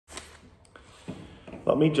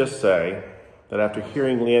Let me just say that after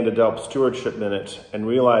hearing Leanda Delp's Stewardship Minute and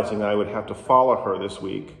realizing I would have to follow her this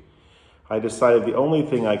week, I decided the only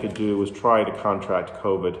thing I could do was try to contract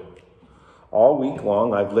COVID. All week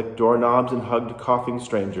long, I've licked doorknobs and hugged coughing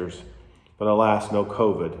strangers, but alas, no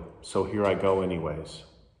COVID, so here I go anyways.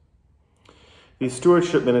 These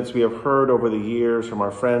Stewardship Minutes we have heard over the years from our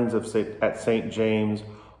friends at St. James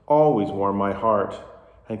always warm my heart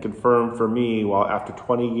and confirm for me while after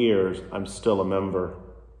 20 years, I'm still a member.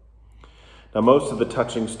 Now, most of the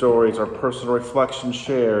touching stories are personal reflections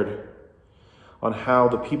shared on how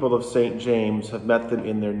the people of St. James have met them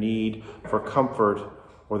in their need for comfort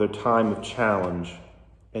or their time of challenge,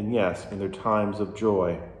 and yes, in their times of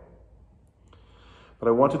joy. But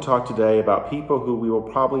I want to talk today about people who we will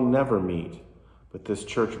probably never meet, but this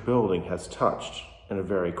church building has touched in a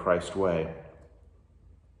very Christ way.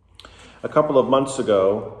 A couple of months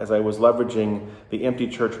ago, as I was leveraging the empty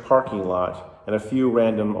church parking lot and a few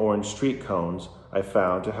random orange street cones I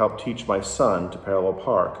found to help teach my son to parallel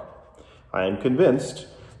park, I am convinced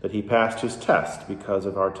that he passed his test because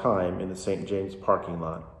of our time in the St. James parking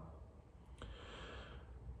lot.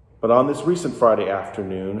 But on this recent Friday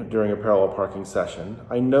afternoon, during a parallel parking session,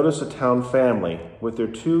 I noticed a town family with their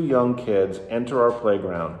 2 young kids enter our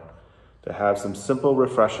playground to have some simple,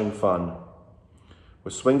 refreshing fun.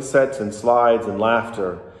 With swing sets and slides and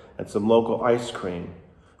laughter and some local ice cream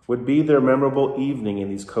would be their memorable evening in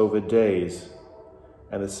these COVID days.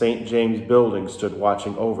 And the St. James building stood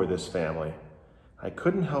watching over this family. I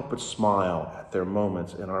couldn't help but smile at their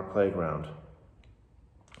moments in our playground.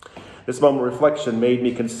 This moment of reflection made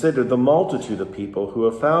me consider the multitude of people who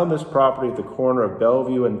have found this property at the corner of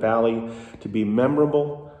Bellevue and Valley to be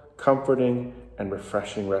memorable, comforting, and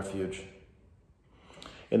refreshing refuge.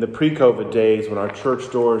 In the pre-COVID days when our church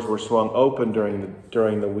doors were swung open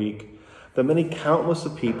during the week, the many countless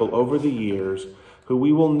of people over the years who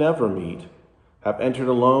we will never meet have entered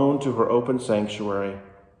alone to her open sanctuary,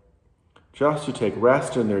 just to take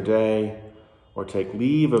rest in their day or take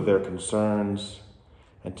leave of their concerns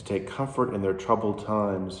and to take comfort in their troubled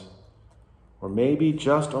times, or maybe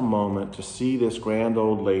just a moment to see this grand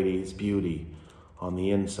old lady's beauty on the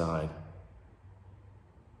inside.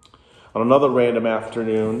 On another random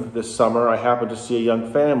afternoon this summer, I happened to see a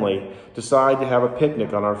young family decide to have a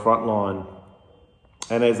picnic on our front lawn.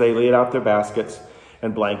 And as they laid out their baskets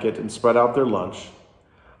and blanket and spread out their lunch,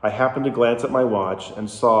 I happened to glance at my watch and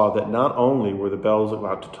saw that not only were the bells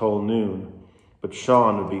about to toll noon, but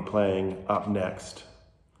Sean would be playing up next.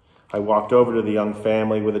 I walked over to the young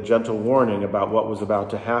family with a gentle warning about what was about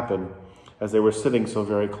to happen as they were sitting so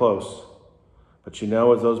very close. But you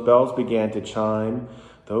know, as those bells began to chime,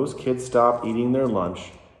 those kids stopped eating their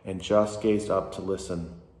lunch and just gazed up to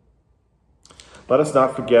listen. Let us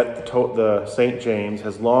not forget the St. James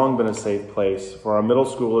has long been a safe place for our middle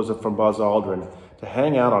schoolers from Buzz Aldrin to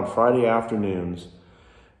hang out on Friday afternoons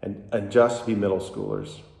and just be middle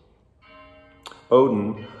schoolers.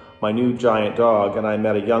 Odin, my new giant dog, and I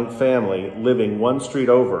met a young family living one street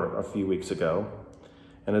over a few weeks ago.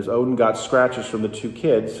 And as Odin got scratches from the 2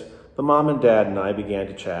 kids, the mom and dad and I began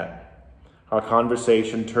to chat. Our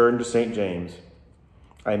conversation turned to St. James.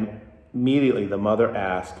 Immediately, the mother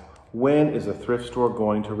asked, when is the thrift store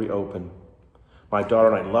going to reopen? My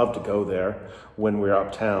daughter and I love to go there when we're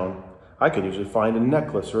uptown. I could usually find a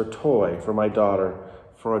necklace or a toy for my daughter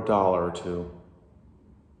for $1 or $2.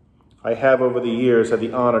 I have over the years had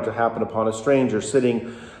the honor to happen upon a stranger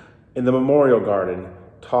sitting in the memorial garden,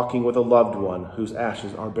 talking with a loved one whose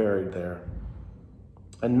ashes are buried there.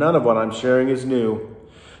 And none of what I'm sharing is new.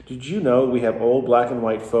 Did you know we have old black and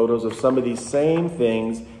white photos of some of these same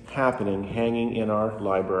things hanging in our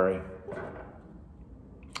library?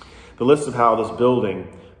 The list of how this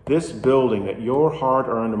building that your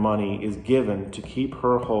hard-earned money is given to keep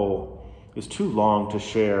her whole, is too long to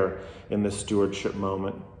share in this stewardship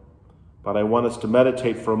moment. But I want us to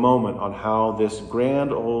meditate for a moment on how this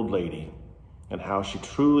grand old lady and how she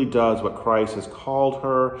truly does what Christ has called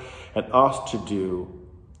her and us to do,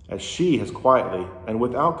 as she has quietly and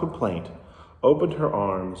without complaint opened her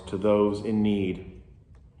arms to those in need.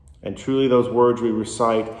 And truly those words we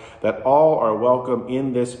recite, that all are welcome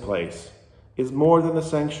in this place, is more than the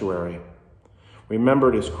sanctuary.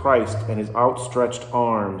 Remember, it is Christ and his outstretched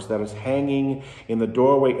arms that is hanging in the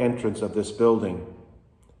doorway entrance of this building.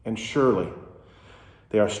 And surely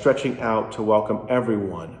they are stretching out to welcome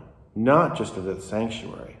everyone, not just into the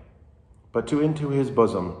sanctuary, but into his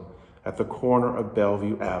bosom at the corner of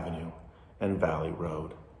Bellevue Avenue and Valley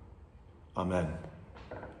Road. Amen.